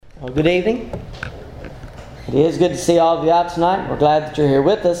Well, good evening. It is good to see all of you out tonight. We're glad that you're here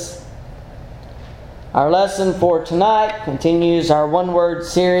with us. Our lesson for tonight continues our one-word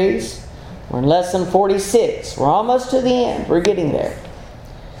series. We're in lesson 46. We're almost to the end. We're getting there.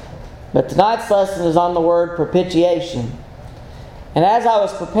 But tonight's lesson is on the word propitiation. And as I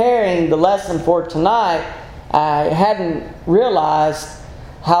was preparing the lesson for tonight, I hadn't realized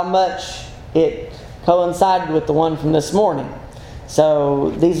how much it coincided with the one from this morning.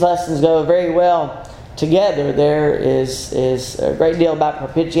 So these lessons go very well together. There is a great deal about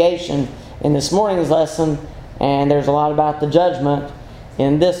propitiation in this morning's lesson, and there's a lot about the judgment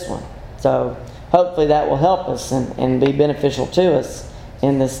in this one. So hopefully that will help us and be beneficial to us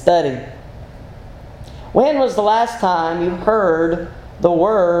in this study. When was the last time you heard the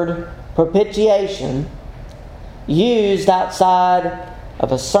word propitiation used outside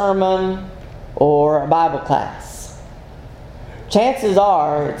of a sermon or a Bible class? Chances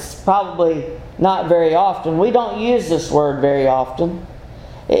are it's probably not very often. We don't use this word very often.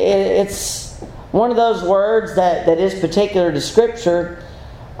 It's one of those words that is particular to Scripture,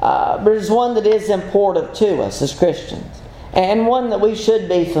 but it's one that is important to us as Christians, and one that we should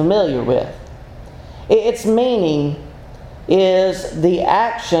be familiar with. Its meaning is the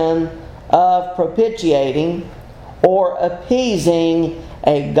action of propitiating or appeasing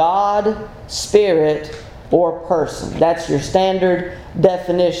a God, spirit, or person. That's your standard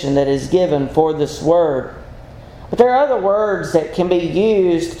definition that is given for this word. But there are other words that can be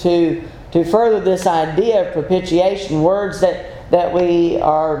used to further this idea of propitiation, words that we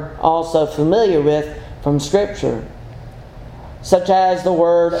are also familiar with from Scripture, such as the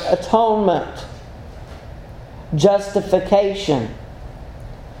word atonement, justification,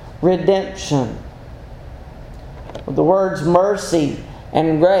 redemption. The words mercy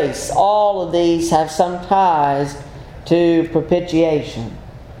and grace, all of these have some ties to propitiation.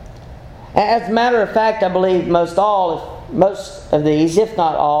 As a matter of fact, I believe most of these, if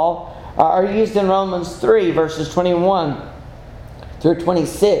not all, are used in Romans 3, verses 21 through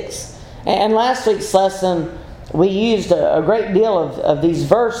 26. And last week's lesson, we used a great deal of these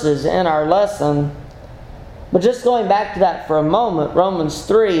verses in our lesson. But just going back to that for a moment, Romans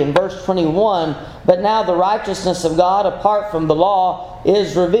 3 and verse 21, "But now the righteousness of God apart from the law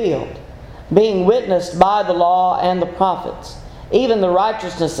is revealed, being witnessed by the law and the prophets, even the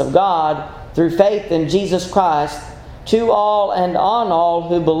righteousness of God through faith in Jesus Christ, to all and on all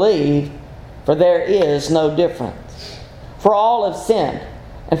who believe, for there is no difference. For all have sinned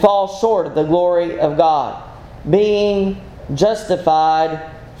and fall short of the glory of God, being justified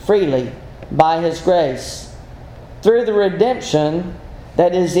freely by His grace, through the redemption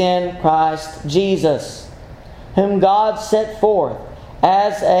that is in Christ Jesus, whom God set forth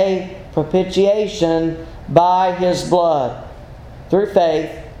as a propitiation by His blood, through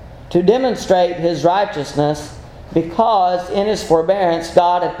faith, to demonstrate His righteousness, because in His forbearance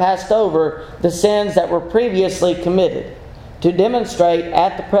God had passed over the sins that were previously committed, to demonstrate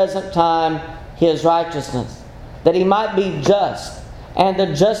at the present time His righteousness, that He might be just and the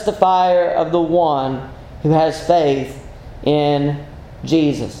justifier of the one who has faith in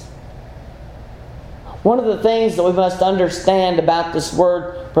Jesus." One of the things that we must understand about this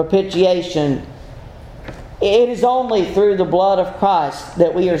word propitiation, it is only through the blood of Christ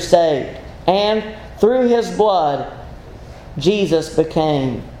that we are saved. And through His blood, Jesus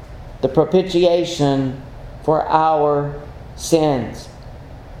became the propitiation for our sins.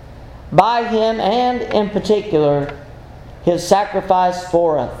 By Him, and in particular, His sacrifice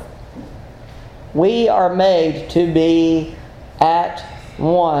for us, we are made to be at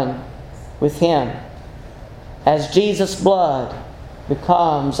one with Him, as Jesus' blood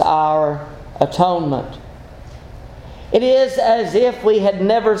becomes our atonement. It is as if we had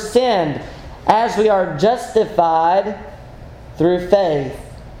never sinned, as we are justified through faith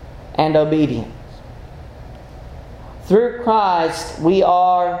and obedience. Through Christ we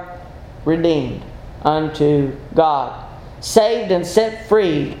are redeemed unto God, saved and set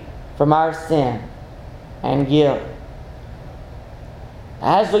free from our sin and guilt.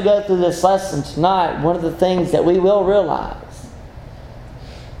 As we go through this lesson tonight, one of the things that we will realize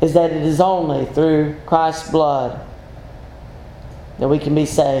is that it is only through Christ's blood that we can be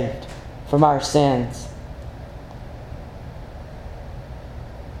saved from our sins.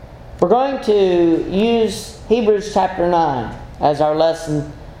 We're going to use Hebrews chapter 9 as our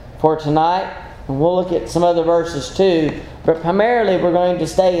lesson for tonight, and we'll look at some other verses too. But primarily we're going to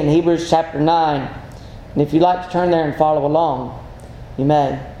stay in Hebrews chapter 9. And if you'd like to turn there and follow along, you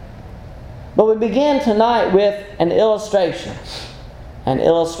may. But we begin tonight with an illustration. An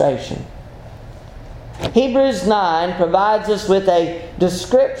illustration. Hebrews 9 provides us with a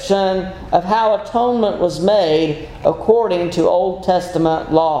description of how atonement was made according to Old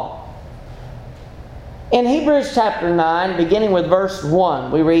Testament law. In Hebrews chapter 9, beginning with verse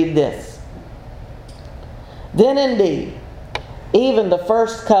 1, we read this. Then indeed, even the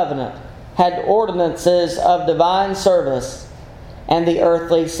first covenant had ordinances of divine service and the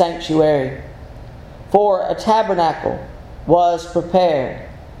earthly sanctuary. For a tabernacle was prepared,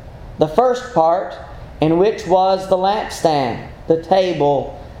 the first part, in which was the lampstand, the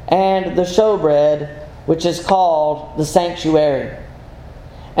table, and the showbread, which is called the sanctuary.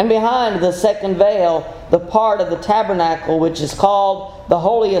 And behind the second veil, the part of the tabernacle which is called the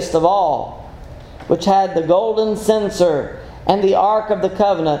holiest of all, which had the golden censer and the ark of the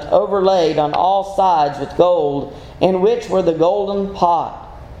covenant overlaid on all sides with gold, in which were the golden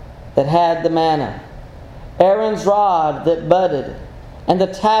pot that had the manna, Aaron's rod that budded, and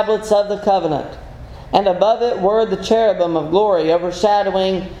the tablets of the covenant. And above it were the cherubim of glory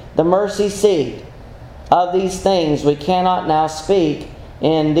overshadowing the mercy seat. Of these things we cannot now speak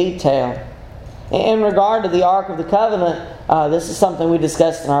in detail. In regard to the Ark of the Covenant, this is something we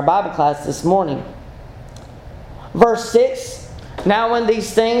discussed in our Bible class this morning. Verse 6, Now when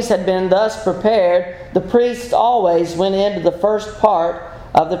these things had been thus prepared, the priests always went into the first part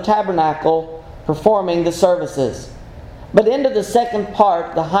of the tabernacle, performing the services. But into the second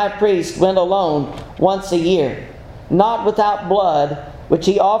part the high priest went alone once a year, not without blood, which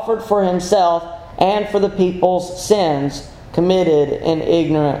he offered for himself and for the people's sins committed in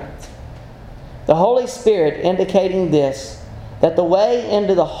ignorance. The Holy Spirit indicating this, that the way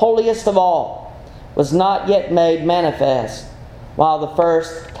into the holiest of all was not yet made manifest, while the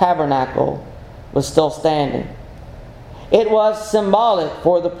first tabernacle was still standing. It was symbolic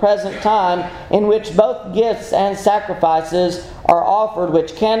for the present time in which both gifts and sacrifices are offered,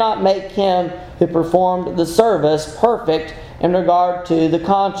 which cannot make him who performed the service perfect in regard to the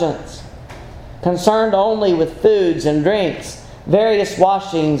conscience. Concerned only with foods and drinks, various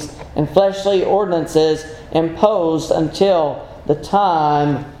washings, and fleshly ordinances imposed until the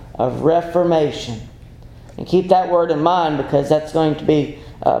time of Reformation. And keep that word in mind, because that's going to be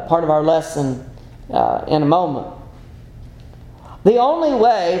part of our lesson in a moment. The only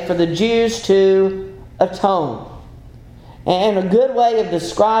way for the Jews to atone, and a good way of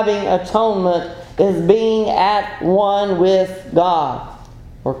describing atonement, is being at one with God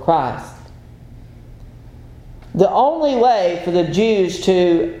or Christ. The only way for the Jews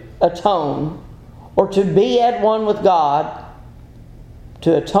to atone, or to be at one with God,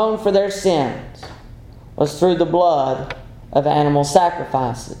 to atone for their sins, was through the blood of animal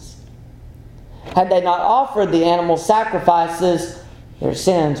sacrifices. Had they not offered the animal sacrifices, their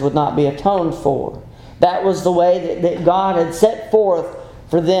sins would not be atoned for. That was the way that God had set forth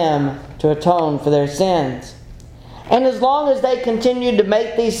for them to atone for their sins. And as long as they continued to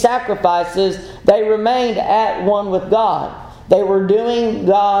make these sacrifices, they remained at one with God. They were doing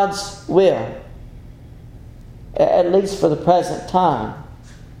God's will, at least for the present time.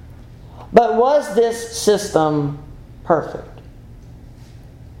 But was this system perfect?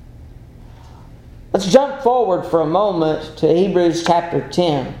 Let's jump forward for a moment to Hebrews chapter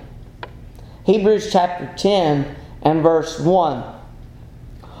 10. Hebrews chapter 10 and verse 1.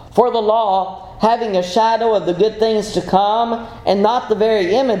 For the law, having a shadow of the good things to come, and not the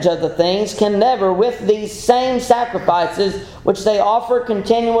very image of the things, can never, with these same sacrifices which they offer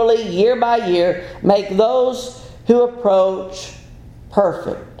continually year by year, make those who approach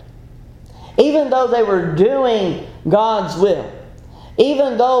perfect. Even though they were doing God's will,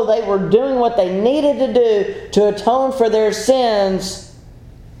 even though they were doing what they needed to do to atone for their sins,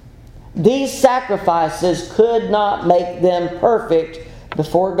 these sacrifices could not make them perfect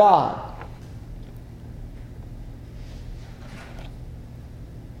before God.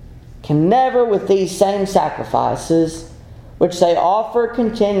 Can never, with these same sacrifices, which they offer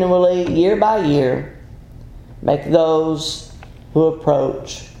continually year by year, make those who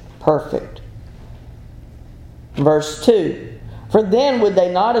approach perfect. Verse 2. For then would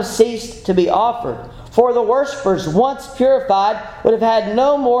they not have ceased to be offered? For the worshippers, once purified, would have had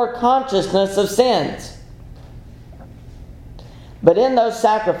no more consciousness of sins. But in those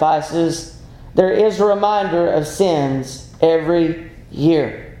sacrifices, there is a reminder of sins every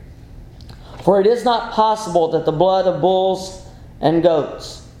year. For it is not possible that the blood of bulls and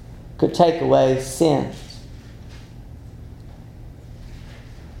goats could take away sins.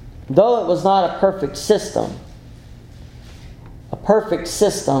 Though it was not a perfect system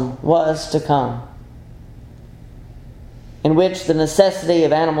was to come, in which the necessity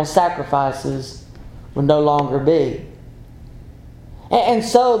of animal sacrifices would no longer be. And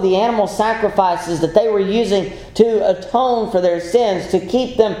so the animal sacrifices that they were using to atone for their sins, to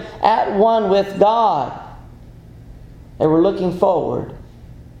keep them at one with God, they were looking forward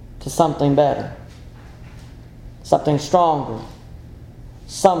to something better, something stronger,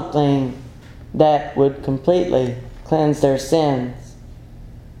 something that would completely cleanse their sins.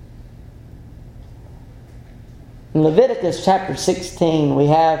 In Leviticus chapter 16, we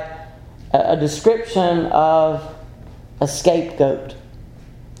have a description of a scapegoat.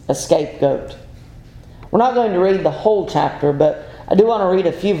 A scapegoat. We're not going to read the whole chapter, but I do want to read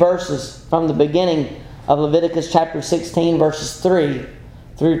a few verses from the beginning of Leviticus chapter 16, verses 3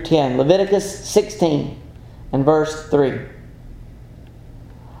 through 10. Leviticus 16 and verse 3.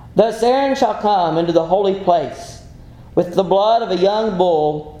 Thus Aaron shall come into the holy place with the blood of a young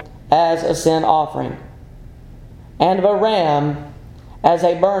bull as a sin offering, and of a ram as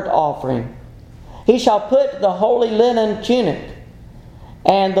a burnt offering. He shall put the holy linen tunic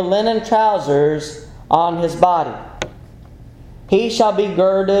and the linen trousers on his body. He shall be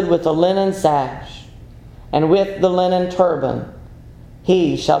girded with a linen sash, and with the linen turban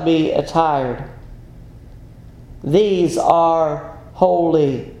he shall be attired. These are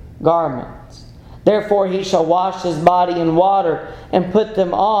holy garments. Therefore he shall wash his body in water and put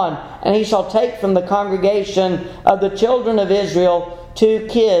them on, and he shall take from the congregation of the children of Israel 2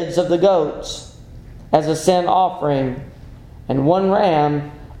 kids of the goats as a sin offering, and 1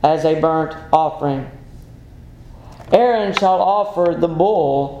 ram as a burnt offering. Aaron shall offer the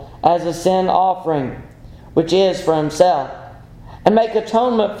bull as a sin offering, which is for himself, and make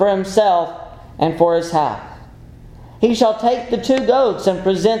atonement for himself and for his house. He shall take the 2 goats and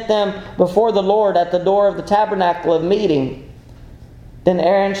present them before the Lord at the door of the tabernacle of meeting. Then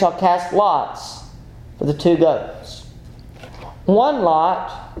Aaron shall cast lots for the 2 goats. 1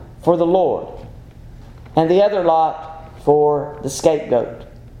 lot for the Lord, and the other lot for the scapegoat.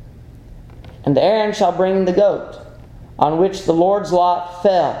 And Aaron shall bring the goat on which the Lord's lot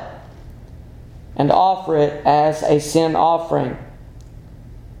fell, and offer it as a sin offering.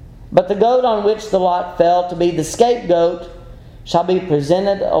 But the goat on which the lot fell to be the scapegoat shall be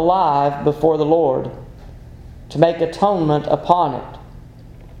presented alive before the Lord, to make atonement upon it,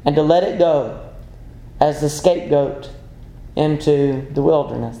 and to let it go as the scapegoat into the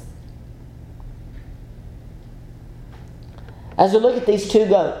wilderness. As we look at these 2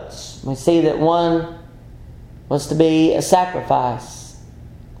 goats, we see that one was to be a sacrifice,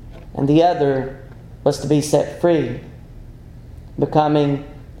 and the other was to be set free, becoming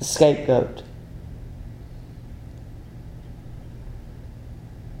the scapegoat.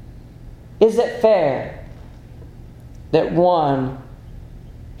 Is it fair that one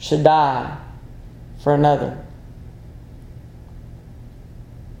should die for another?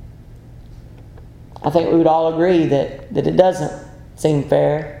 I think we would all agree that it doesn't seem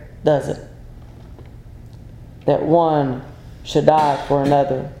fair, does it? That one should die for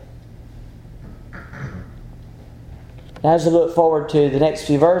another. Now, as we look forward to the next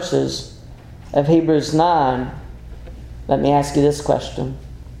few verses of Hebrews 9, let me ask you this question.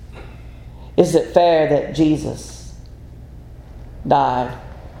 Is it fair that Jesus died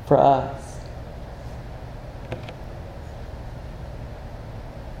for us?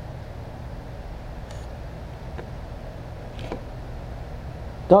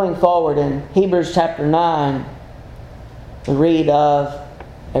 Going forward in Hebrews chapter 9, we read of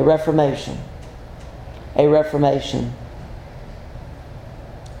a reformation. A reformation.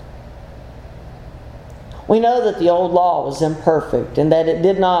 We know that the old law was imperfect and that it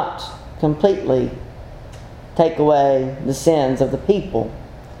did not completely take away the sins of the people.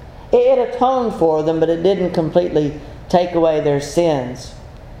 It atoned for them, but it didn't completely take away their sins.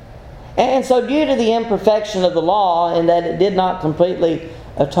 And so due to the imperfection of the law, and that it did not completely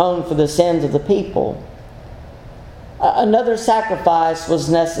atone for the sins of the people, another sacrifice was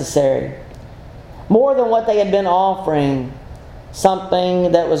necessary. More than what they had been offering,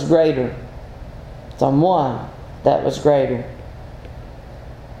 something that was greater. Someone that was greater.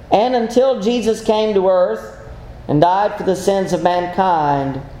 And until Jesus came to earth and died for the sins of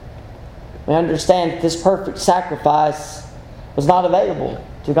mankind, we understand that this perfect sacrifice was not available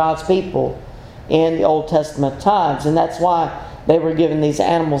to God's people in the Old Testament times. And that's why they were given these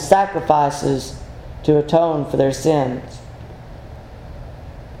animal sacrifices to atone for their sins.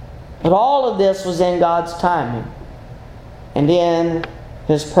 But all of this was in God's timing and in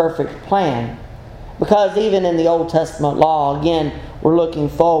His perfect plan. Because even in the Old Testament law, again, we're looking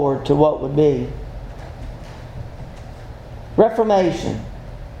forward to what would be. Reformation.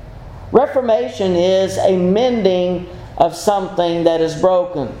 Reformation is a mending of something that is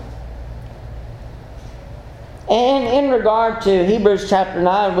broken. And in regard to Hebrews chapter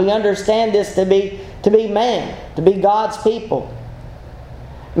 9, we understand this to be man, to be God's people.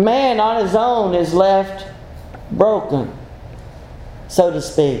 Man on his own is left broken, so to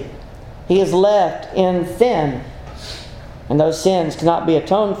speak. He is left in sin. And those sins cannot be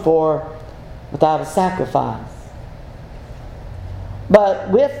atoned for without a sacrifice.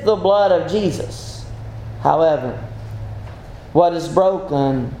 But with the blood of Jesus, however, what is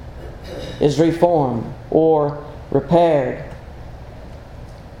broken is reformed or repaired.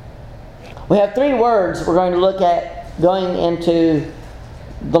 We have three words we're going to look at going into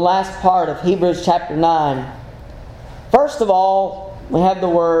the last part of Hebrews chapter 9. First of all, we have the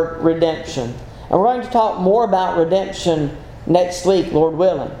word redemption. And we're going to talk more about redemption next week, Lord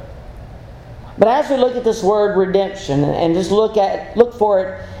willing. But as we look at this word redemption and just look for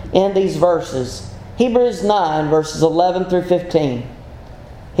it in these verses, Hebrews 9 verses 11 through 15.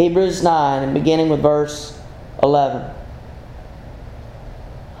 Hebrews 9 and beginning with verse 11.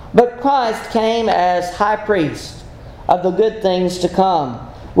 But Christ came as high priest of the good things to come,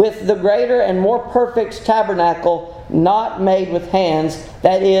 with the greater and more perfect tabernacle not made with hands,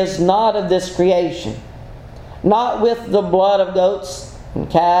 that is, not of this creation. Not with the blood of goats and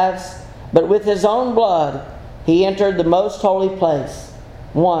calves, but with His own blood He entered the most holy place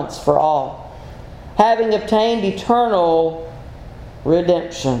once for all, having obtained eternal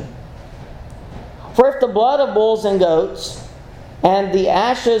redemption. For if the blood of bulls and goats and the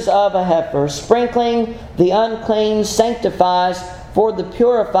ashes of a heifer, sprinkling the unclean, sanctifies for the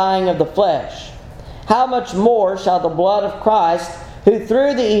purifying of the flesh, how much more shall the blood of Christ, who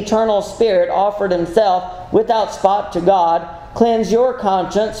through the eternal Spirit offered Himself without spot to God, cleanse your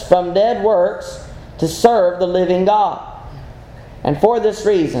conscience from dead works to serve the living God? And for this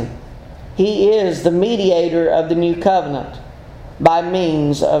reason, He is the mediator of the new covenant by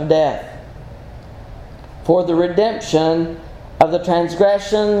means of death, for the redemption of the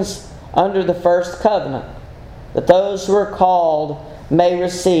transgressions under the first covenant, that those who are called may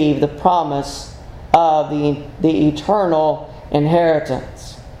receive the promise of the eternal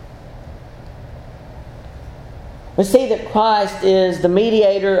inheritance. We see that Christ is the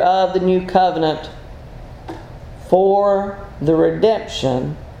mediator of the new covenant for the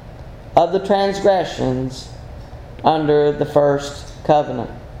redemption of the transgressions under the first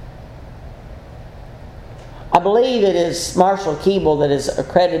covenant. I believe it is Marshall Keeble that is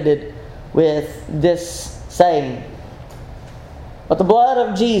accredited with this saying. But the blood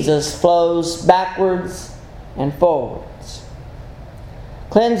of Jesus flows backwards and forwards,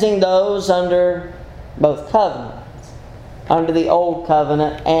 cleansing those under both covenants, under the old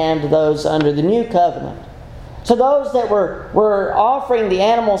covenant and those under the new covenant. So those that were offering the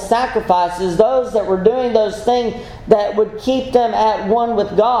animal sacrifices, those that were doing those things that would keep them at one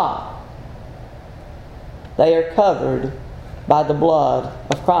with God, they are covered by the blood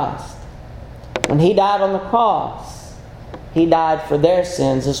of Christ. When He died on the cross, He died for their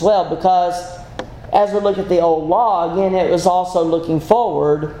sins as well, because as we look at the old law, again, it was also looking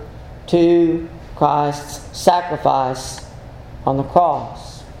forward to Christ's sacrifice on the cross.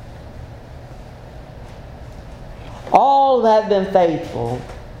 All who have been faithful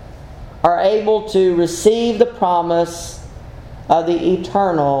are able to receive the promise of the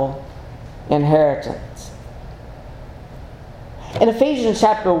eternal inheritance. In Ephesians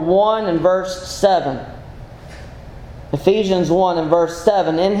chapter 1 and verse 7, Ephesians 1 and verse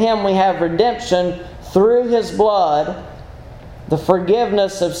 7, in Him we have redemption through His blood, the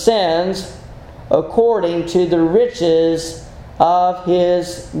forgiveness of sins, according to the riches of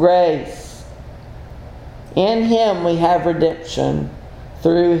His grace. In Him we have redemption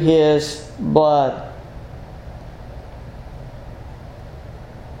through His blood.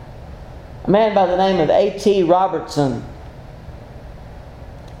 A man by the name of A.T. Robertson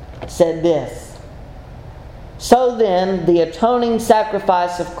said this: "So then, the atoning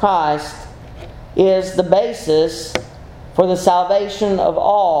sacrifice of Christ is the basis for the salvation of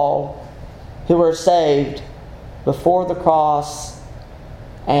all who are saved before the cross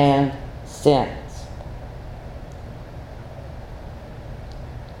and since."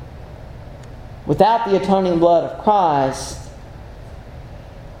 Without the atoning blood of Christ,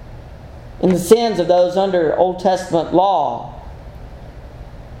 in the sins of those under Old Testament law,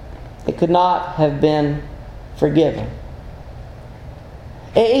 it could not have been forgiven.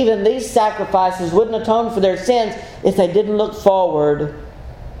 Even these sacrifices wouldn't atone for their sins if they didn't look forward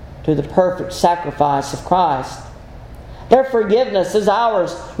to the perfect sacrifice of Christ. Their forgiveness, as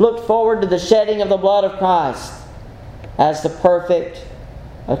ours, looked forward to the shedding of the blood of Christ as the perfect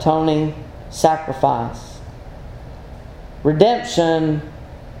atoning sacrifice. Redemption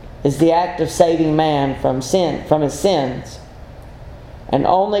is the act of saving man from his sins. And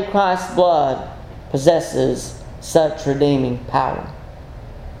only Christ's blood possesses such redeeming power.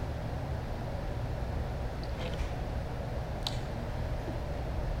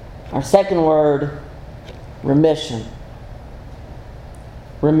 Our second word, remission.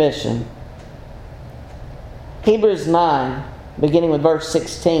 Remission. Hebrews 9, beginning with verse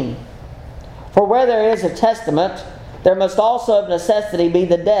 16. For where there is a testament, there must also of necessity be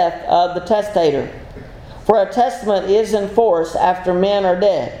the death of the testator. For a testament is in force after men are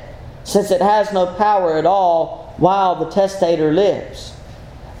dead, since it has no power at all while the testator lives.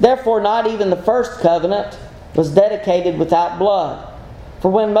 Therefore not even the first covenant was dedicated without blood. For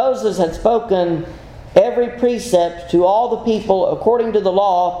when Moses had spoken every precept to all the people according to the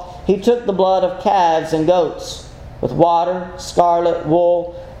law, he took the blood of calves and goats, with water, scarlet,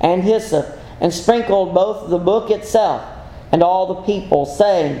 wool, and hyssop, and sprinkled both the book itself and all the people,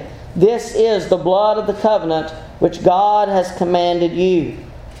 saying, This is the blood of the covenant which God has commanded you.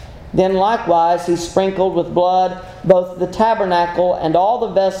 Then likewise he sprinkled with blood both the tabernacle and all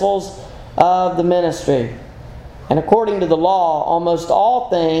the vessels of the ministry. And according to the law, almost all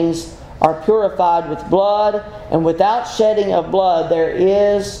things are purified with blood, and without shedding of blood there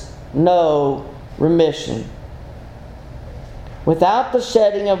is no remission. Without the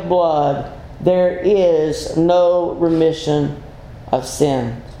shedding of blood, there is no remission of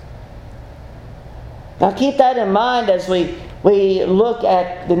sins. Now keep that in mind as we look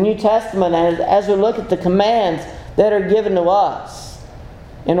at the New Testament and as we look at the commands that are given to us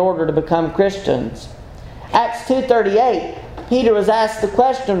in order to become Christians. Acts 2:38, Peter was asked the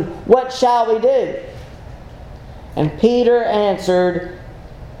question, What shall we do? And Peter answered,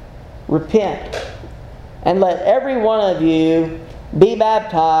 Repent, and let every one of you be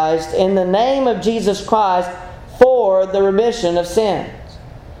baptized in the name of Jesus Christ for the remission of sins,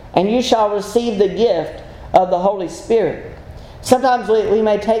 and you shall receive the gift of the Holy Spirit. Sometimes we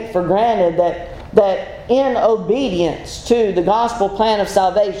may take for granted that in obedience to the gospel plan of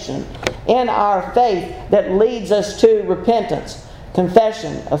salvation, in our faith that leads us to repentance,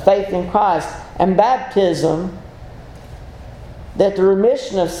 confession of faith in Christ, and baptism, that the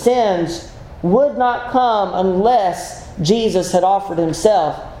remission of sins would not come unless Jesus had offered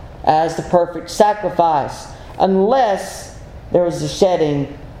Himself as the perfect sacrifice, unless there was the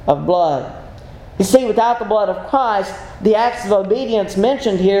shedding of blood. You see, without the blood of Christ, the acts of obedience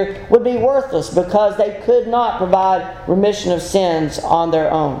mentioned here would be worthless because they could not provide remission of sins on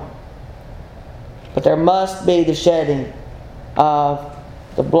their own. But there must be the shedding of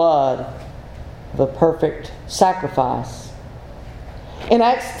the blood of a perfect sacrifice. In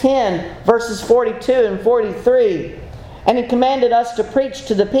Acts 10, verses 42 and 43, and He commanded us to preach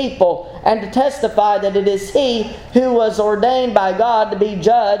to the people and to testify that it is He who was ordained by God to be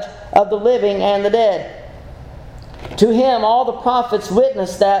judge of the living and the dead. To Him all the prophets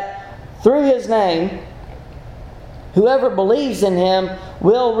witness that through His name, whoever believes in Him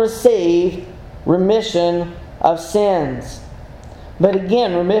will receive remission of sins. But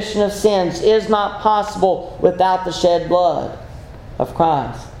again, remission of sins is not possible without the shed blood of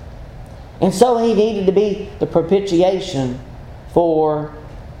Christ. And so He needed to be the propitiation for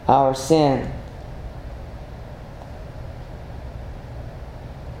our sin.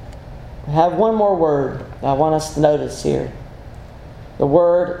 I have one more word that I want us to notice here. The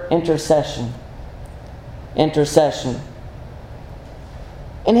word intercession. Intercession.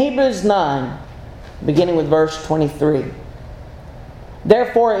 In Hebrews 9, beginning with verse 23.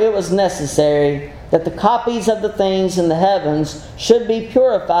 Therefore it was necessary that the copies of the things in the heavens should be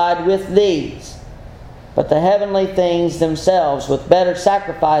purified with these, but the heavenly things themselves with better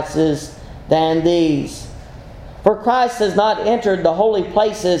sacrifices than these. For Christ has not entered the holy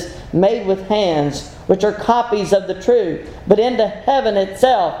places made with hands, which are copies of the true, but into heaven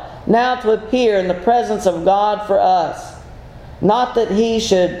itself, now to appear in the presence of God for us. Not that He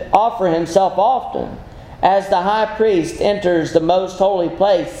should offer Himself often, as the high priest enters the most holy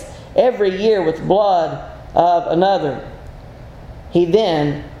place every year with blood of another. He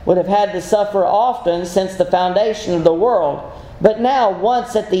then would have had to suffer often since the foundation of the world. But now,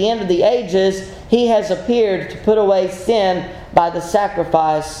 once at the end of the ages, He has appeared to put away sin by the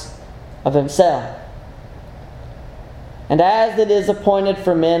sacrifice of Himself. And as it is appointed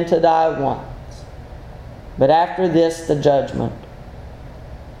for men to die once, but after this the judgment,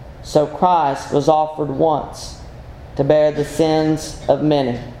 so Christ was offered once to bear the sins of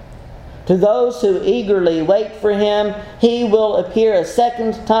many. To those who eagerly wait for Him, He will appear a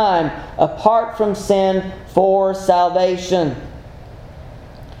second time apart from sin for salvation.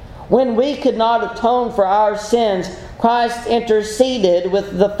 When we could not atone for our sins, Christ interceded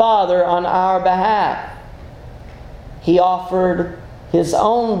with the Father on our behalf. He offered His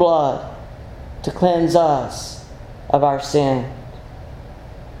own blood to cleanse us of our sin.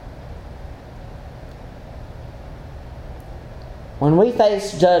 When we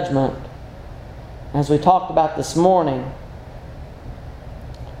face judgment, as we talked about this morning,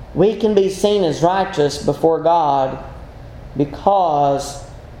 we can be seen as righteous before God because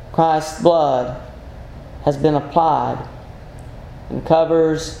Christ's blood has been applied and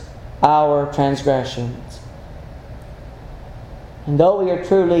covers our transgressions. And though we are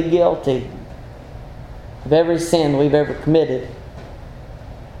truly guilty of every sin we've ever committed,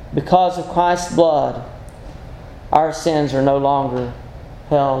 because of Christ's blood, our sins are no longer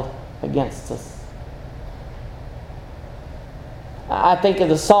held against us. I think of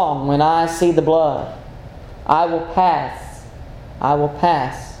the song, "When I see the blood, I will pass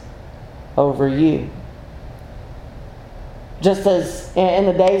over you." Just as in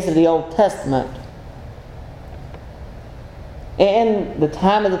the days of the Old Testament, in the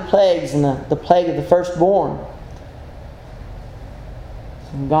time of the plagues and the plague of the firstborn,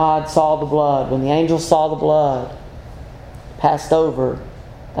 when God saw the blood, when the angel saw the blood, passed over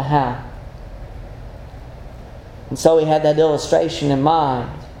the house. And so he had that illustration in mind,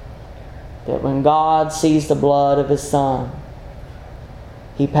 that when God sees the blood of His Son,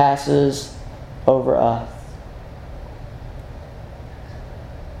 He passes over us.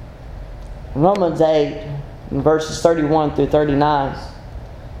 In Romans 8, in verses 31 through 39,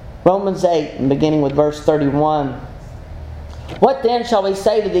 Romans 8, and beginning with verse 31, "What then shall we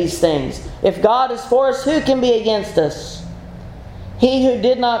say to these things? If God is for us, who can be against us? He who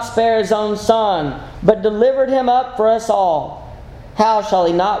did not spare His own Son, but delivered Him up for us all, how shall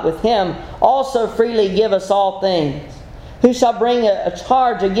He not with Him also freely give us all things? Who shall bring a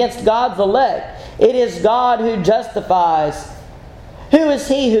charge against God's elect? It is God who justifies. Who is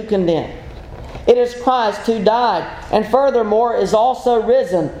He who condemns? It is Christ who died, and furthermore is also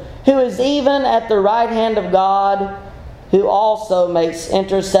risen, who is even at the right hand of God, who also makes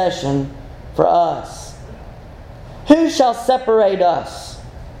intercession for us. Who shall separate us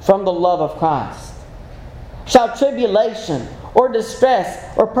from the love of Christ? Shall tribulation, or distress,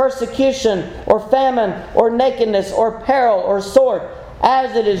 or persecution, or famine, or nakedness, or peril, or sword?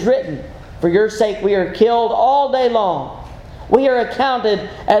 As it is written, for your sake we are killed all day long. We are accounted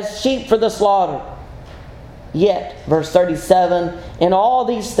as sheep for the slaughter. Yet," verse 37, "in all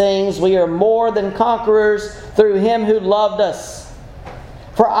these things we are more than conquerors through Him who loved us.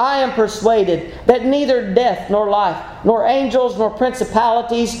 For I am persuaded that neither death nor life, nor angels, nor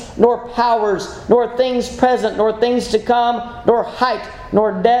principalities, nor powers, nor things present, nor things to come, nor height,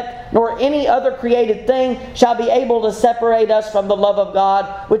 nor depth, nor any other created thing shall be able to separate us from the love of God,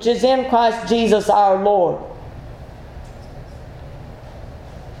 which is in Christ Jesus our Lord."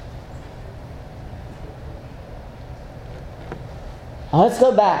 Now let's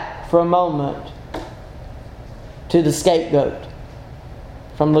go back for a moment to the scapegoat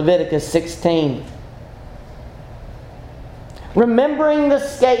from Leviticus 16. Remembering the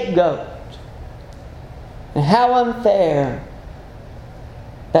scapegoat and how unfair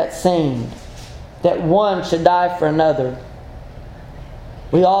that seemed, that one should die for another,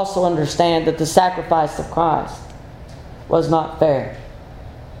 we also understand that the sacrifice of Christ was not fair.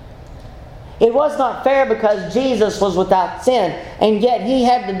 It was not fair because Jesus was without sin, and yet He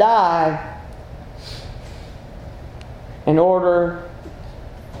had to die in order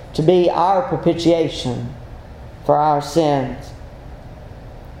to be our propitiation for our sins.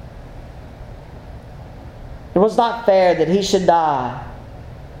 It was not fair that He should die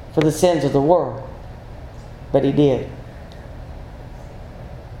for the sins of the world, but He did.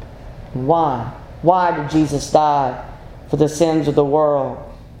 And why? Why did Jesus die for the sins of the world?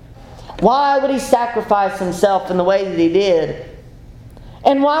 Why would He sacrifice Himself in the way that He did?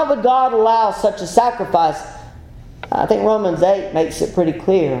 And why would God allow such a sacrifice? I think Romans 8 makes it pretty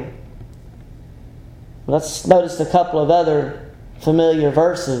clear. Let's notice a couple of other familiar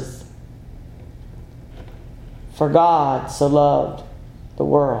verses. "For God so loved the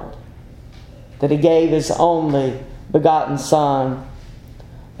world that He gave His only begotten Son,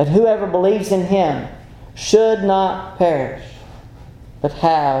 that whoever believes in Him should not perish, but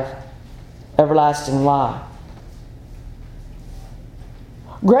have everlasting life."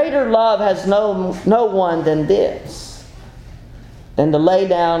 Greater love has no one than this, than to lay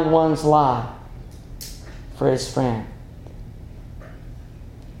down one's life for his friend.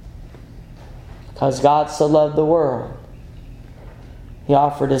 Because God so loved the world, He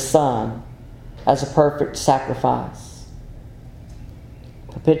offered His Son as a perfect sacrifice,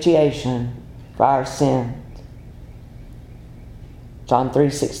 propitiation for our sins. John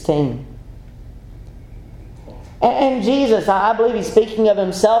 3:16. And Jesus, I believe he's speaking of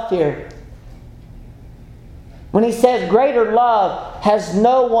himself here. When he says, greater love has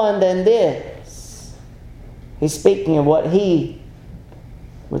no one than this, he's speaking of what he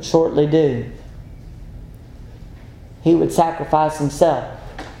would shortly do. He would sacrifice himself,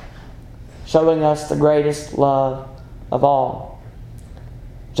 showing us the greatest love of all.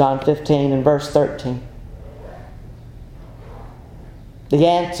 John 15 and verse 13. The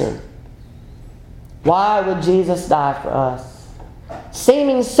answer. Why would Jesus die for us?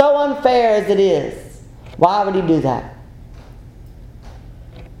 Seeming so unfair as it is, why would he do that?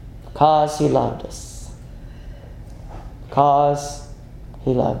 Because he loved us. Because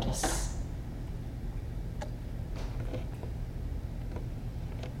he loved us.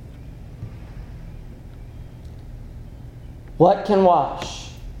 What can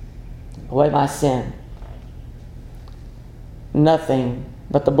wash away my sin? Nothing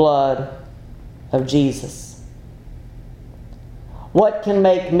but the blood of Jesus. What can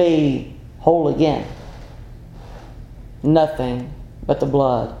make me whole again? Nothing but the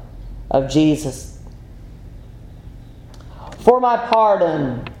blood of Jesus. For my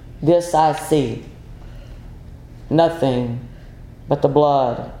pardon, this I see. Nothing but the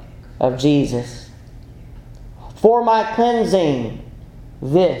blood of Jesus. For my cleansing,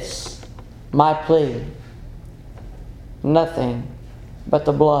 this my plea. Nothing but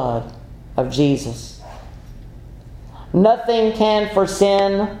the blood of Jesus. Nothing can for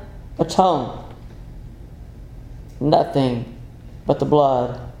sin atone. Nothing but the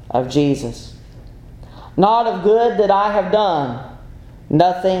blood of Jesus. Not of good that I have done.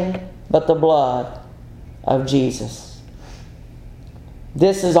 Nothing but the blood of Jesus.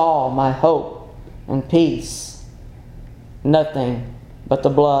 This is all my hope and peace. Nothing but the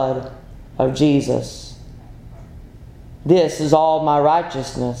blood of Jesus. This is all my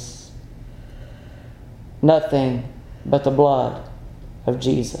righteousness. Nothing but the blood of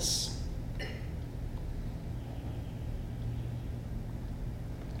Jesus.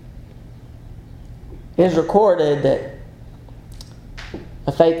 It is recorded that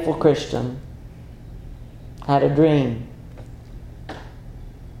a faithful Christian had a dream.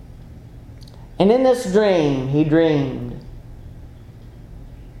 And in this dream, he dreamed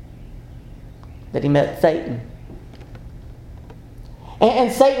that he met Satan.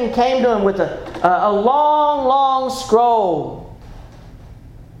 And Satan came to him with a long, long scroll.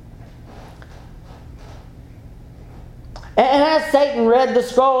 And as Satan read the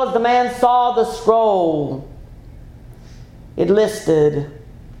scroll, as the man saw the scroll, it listed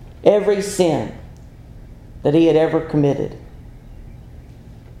every sin that he had ever committed.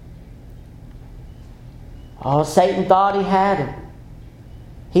 Oh, Satan thought he had him.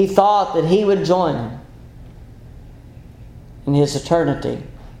 He thought that he would join him in his eternity.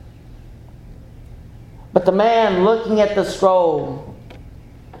 But the man, looking at the scroll,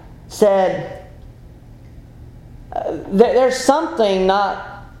 said, there's something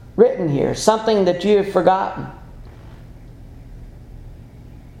not written here, something that you have forgotten.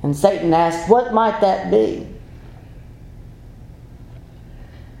 And Satan asked, what might that be?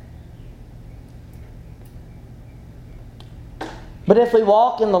 But if we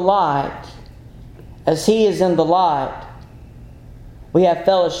walk in the light, as he is in the light, we have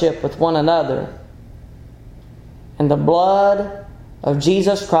fellowship with one another. And the blood of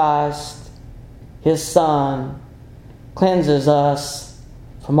Jesus Christ, his Son, cleanses us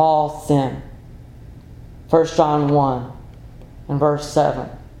from all sin. 1 John 1 and verse 7.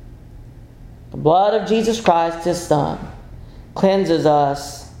 The blood of Jesus Christ, his Son, cleanses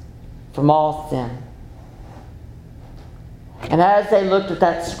us from all sin. And as they looked at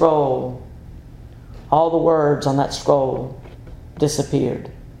that scroll, all the words on that scroll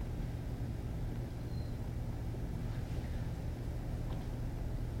disappeared.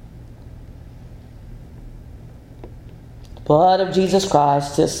 The blood of Jesus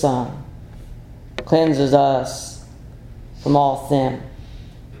Christ, his Son, cleanses us from all sin.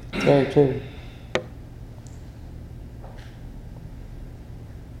 Very true.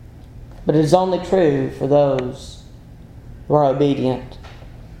 But it is only true for those who are obedient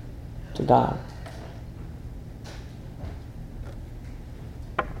to God.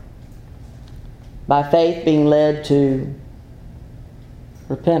 By faith being led to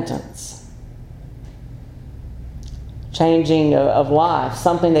repentance, changing of life,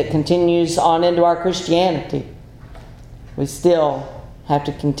 something that continues on into our Christianity. We still have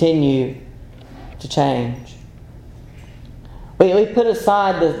to continue to change. We put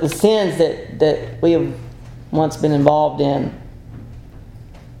aside the sins that we have once been involved in.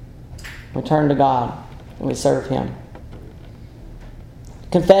 We turn to God and we serve him.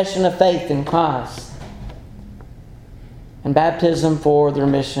 confession of faith in Christ, and baptism for the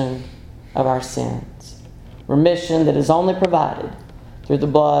remission of our sins. Remission that is only provided through the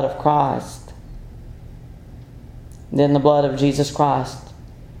blood of Christ. Then the blood of Jesus Christ,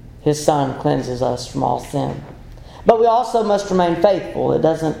 His Son, cleanses us from all sin. But we also must remain faithful. It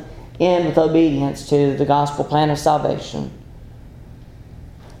doesn't end with obedience to the gospel plan of salvation.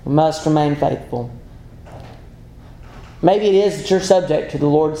 We must remain faithful. Maybe it is that you're subject to the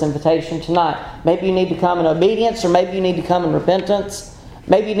Lord's invitation tonight. Maybe you need to come in obedience, or maybe you need to come in repentance.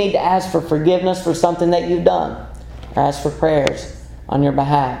 Maybe you need to ask for forgiveness for something that you've done, or ask for prayers on your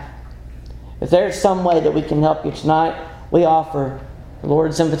behalf. If there's some way that we can help you tonight, we offer the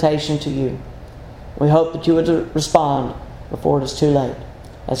Lord's invitation to you. We hope that you would respond before it is too late.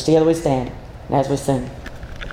 As together we stand and as we sing.